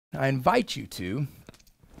I invite you to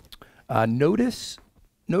notice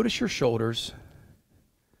your shoulders,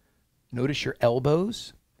 notice your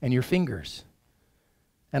elbows and your fingers,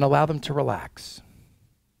 and allow them to relax.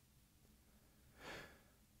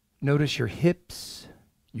 Notice your hips,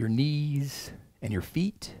 your knees, and your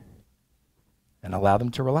feet, and allow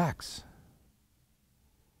them to relax.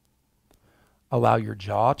 Allow your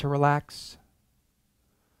jaw to relax.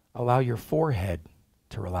 Allow your forehead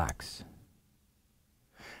to relax.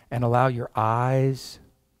 And allow your eyes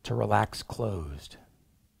to relax closed.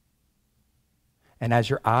 And as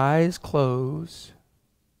your eyes close,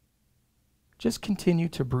 just continue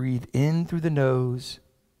to breathe in through the nose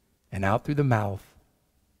and out through the mouth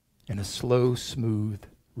in a slow, smooth,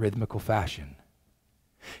 rhythmical fashion,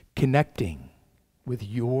 connecting with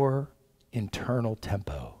your internal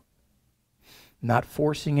tempo, not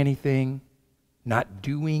forcing anything, not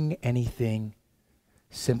doing anything,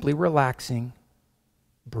 simply relaxing,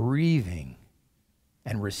 breathing,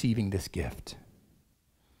 and receiving this gift.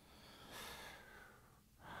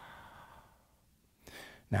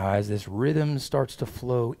 Now, as this rhythm starts to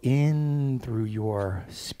flow in through your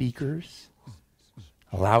speakers,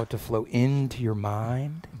 allow it to flow into your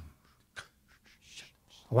mind.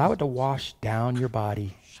 Allow it to wash down your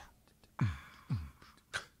body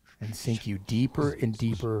and sink you deeper and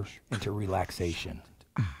deeper into relaxation.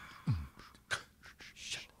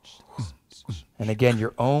 And again,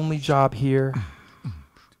 your only job here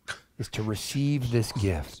is to receive this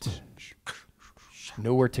gift.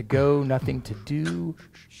 Nowhere to go, nothing to do,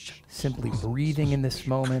 simply breathing in this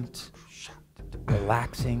moment,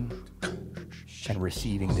 relaxing, and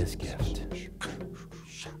receiving this gift.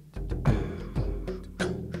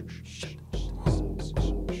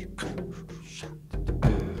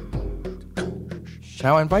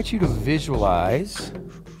 Now I invite you to visualize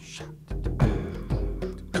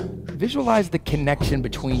the connection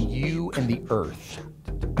between you and the earth,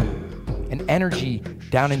 an energy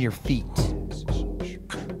down in your feet.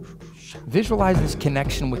 Visualize this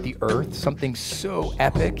connection with the earth, something so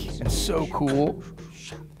epic and so cool.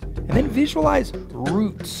 And then visualize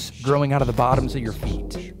roots growing out of the bottoms of your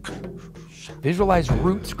feet. Visualize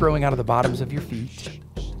roots growing out of the bottoms of your feet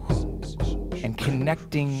and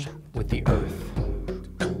connecting with the earth.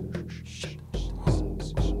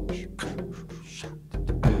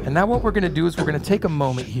 And now what we're going to do is we're going to take a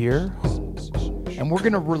moment here and we're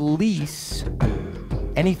going to release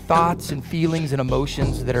any thoughts and feelings and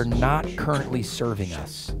emotions that are not currently serving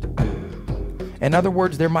us. In other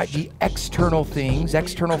words, there might be external things,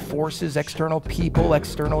 external forces, external people,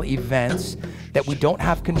 external events that we don't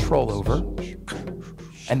have control over,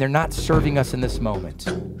 and they're not serving us in this moment.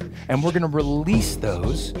 And we're going to release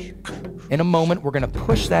those. In a moment, we're going to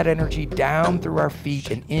push that energy down through our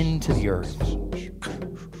feet and into the earth.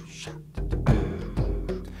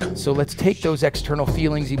 So let's take those external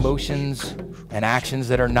feelings, emotions, and actions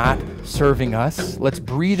that are not serving us. Let's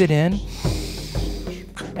breathe it in,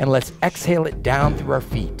 and let's exhale it down through our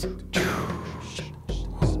feet.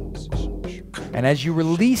 And as you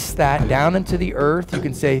release that down into the earth, you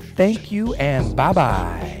can say, thank you and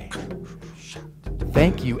bye-bye.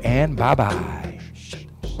 Thank you and bye-bye.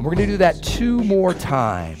 And we're going to do that 2 more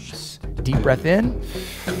times. Deep breath in,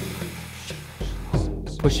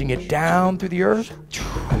 pushing it down through the earth.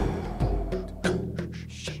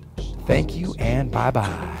 Thank you and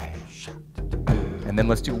bye-bye. And then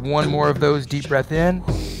let's do 1 more of those. Deep breath in.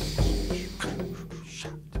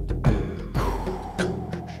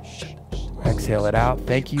 Exhale it out.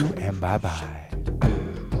 Thank you and bye-bye.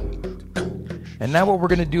 And now what we're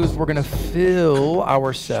going to do is we're going to fill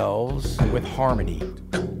ourselves with harmony.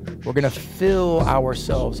 We're going to fill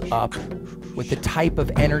ourselves up with the type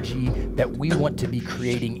of energy that we want to be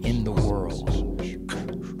creating in the world.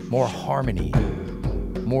 More harmony,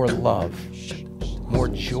 more love, more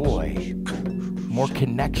joy, more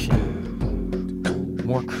connection,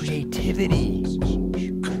 more creativity.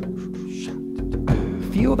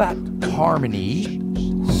 Feel that harmony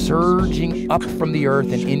surging up from the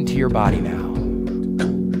earth and into your body now.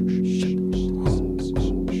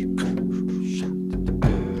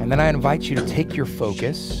 And then I invite you to take your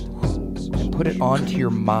focus and put it onto your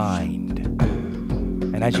mind.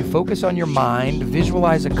 And as you focus on your mind,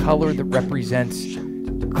 visualize a color that represents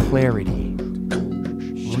clarity,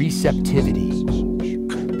 receptivity,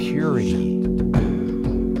 purity.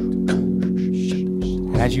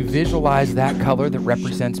 And as you visualize that color that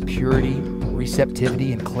represents purity,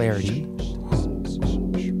 receptivity, and clarity,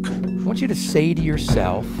 I want you to say to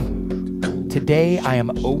yourself, today I am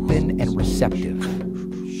open and receptive.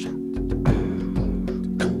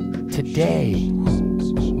 Today,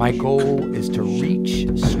 my goal is to reach,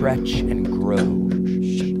 stretch, and grow.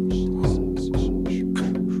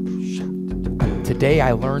 Today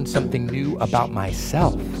I learned something new about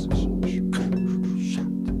myself.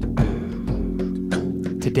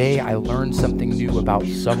 Today I learned something new about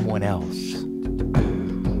someone else.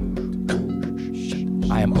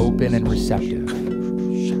 I am open and receptive.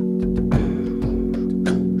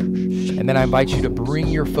 And then I invite you to bring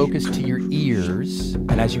your focus to your ears.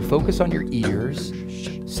 And as you focus on your ears,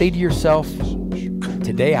 say to yourself,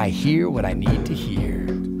 today I hear what I need to hear.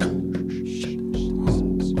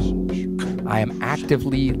 I am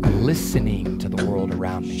actively listening to the world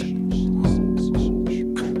around me.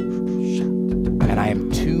 And I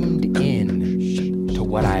am tuned in to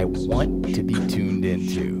what I want to be tuned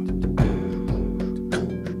into.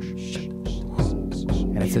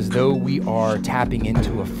 And it's as though we are tapping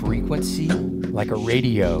into a frequency like a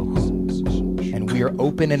radio, and we are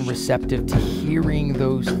open and receptive to hearing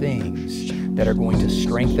those things that are going to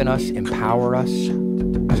strengthen us, empower us,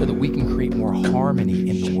 so that we can create more harmony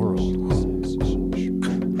in the world.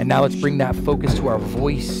 And now let's bring that focus to our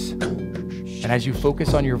voice. And as you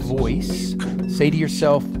focus on your voice, say to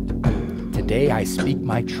yourself, today I speak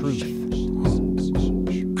my truth.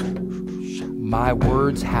 My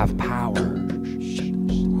words have power.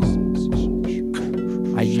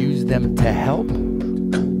 I use them to help.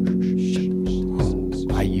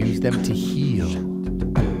 I use them to heal.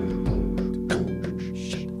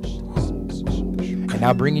 And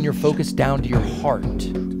now bringing your focus down to your heart.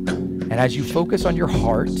 And as you focus on your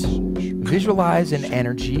heart, visualize an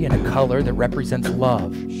energy and a color that represents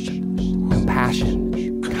love,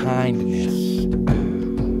 compassion, kindness.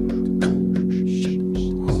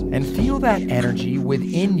 And feel that energy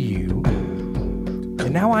within you.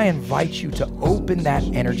 And now I invite you to open that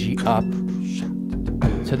energy up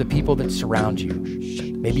to the people that surround you.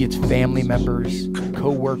 Maybe it's family members,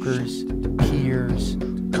 co-workers, peers,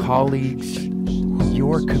 colleagues,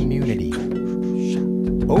 your community.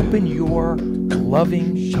 Open your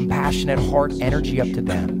loving, compassionate heart energy up to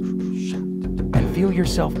them and feel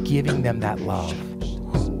yourself giving them that love.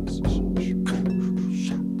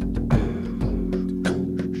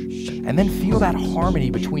 And then feel that harmony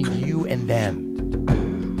between you and them.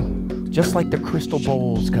 Just like the crystal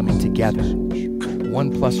bowls coming together.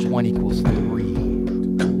 1 + 1 =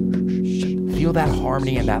 3. Feel that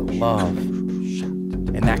harmony and that love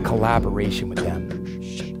and that collaboration with them.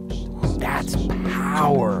 That's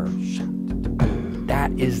power.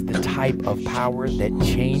 That is the type of power that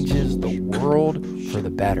changes the world for the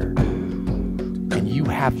better. And you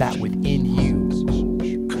have that within you.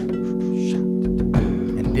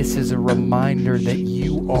 And this is a reminder that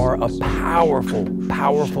you are a powerful,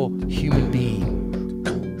 powerful human being.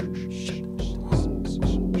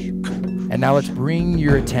 And now let's bring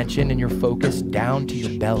your attention and your focus down to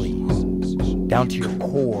your belly, down to your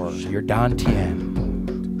core, your dantian.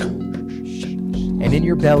 And in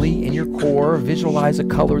your belly, in your core, visualize a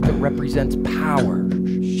color that represents power,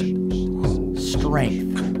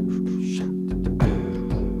 strength.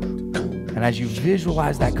 And as you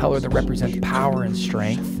visualize that color that represents power and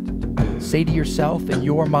strength, say to yourself in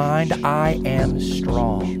your mind, I am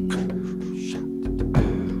strong.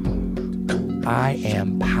 I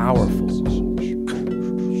am powerful.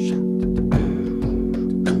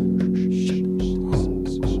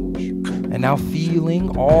 And now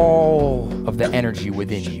feeling all of the energy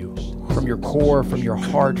within you, from your core, from your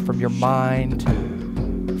heart, from your mind,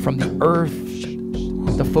 from the earth,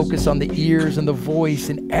 the focus on the ears and the voice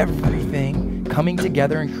and everything coming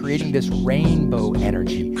together and creating this rainbow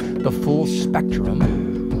energy, the full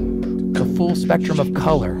spectrum of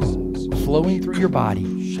color flowing through your body.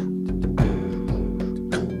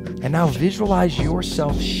 And now visualize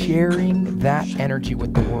yourself sharing that energy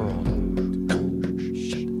with the world.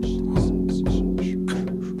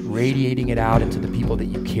 Radiating it out into the people that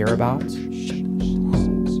you care about, the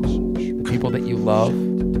people that you love,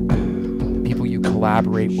 the people you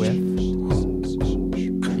collaborate with,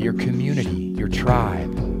 your community, your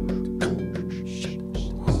tribe.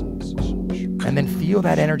 And then feel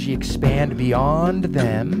that energy expand beyond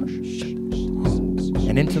them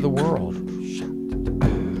and into the world.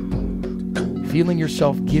 Feeling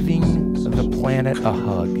yourself giving the planet a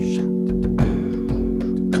hug.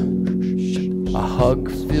 A hug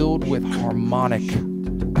filled with harmonic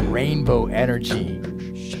rainbow energy.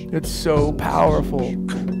 It's so powerful.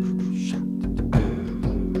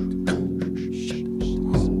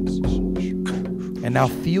 And now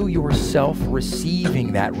feel yourself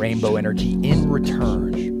receiving that rainbow energy in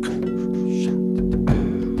return.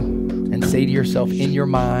 And say to yourself in your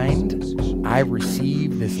mind, I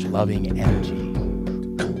receive this loving energy.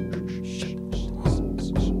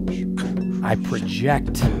 I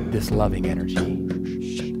project this loving energy.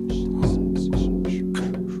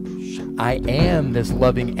 I am this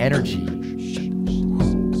loving energy.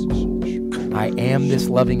 I am this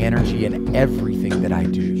loving energy in everything that I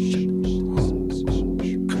do.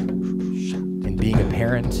 In being a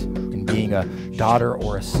parent, in being a daughter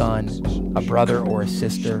or a son, a brother or a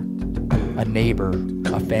sister, a neighbor,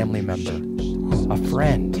 a family member, a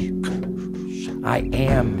friend. I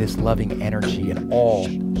am this loving energy in all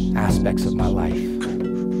aspects of my life.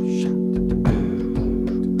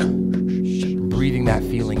 Breathing that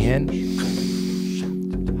feeling in.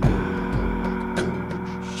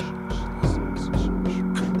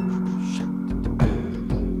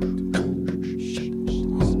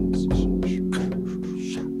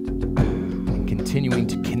 And continuing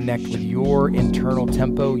to connect with your internal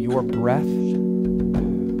tempo, your breath.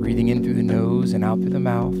 Breathing in through the nose and out through the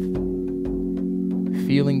mouth.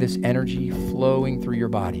 Feeling this energy flowing through your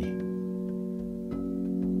body.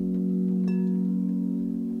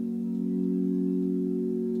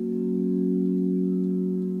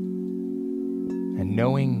 And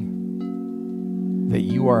knowing that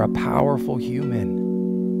you are a powerful human.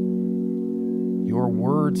 Your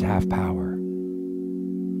words have power.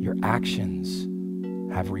 Your actions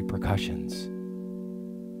have repercussions.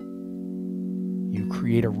 You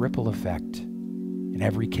create a ripple effect in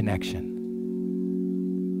every connection.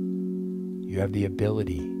 You have the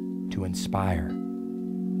ability to inspire,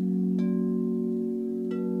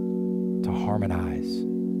 to harmonize,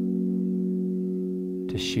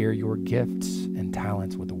 to share your gifts and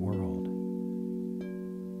talents with the world.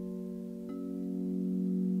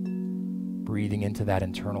 Breathing into that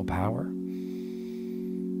internal power.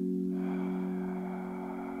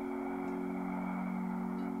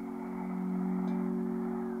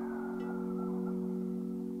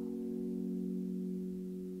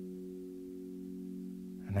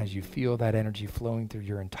 And as you feel that energy flowing through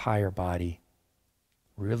your entire body,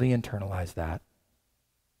 really internalize that.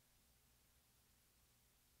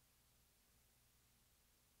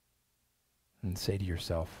 And say to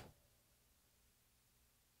yourself,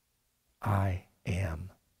 I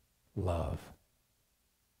am love.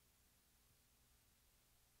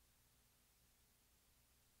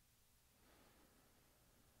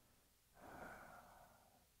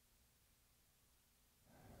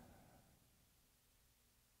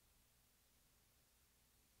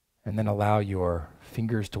 And then allow your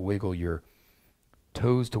fingers to wiggle, your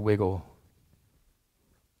toes to wiggle,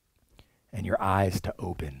 and your eyes to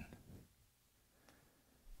open.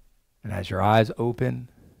 And as your eyes open,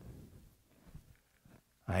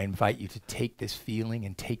 I invite you to take this feeling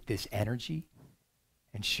and take this energy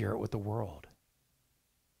and share it with the world.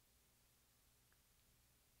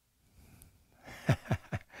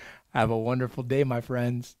 Have a wonderful day, my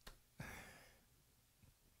friends.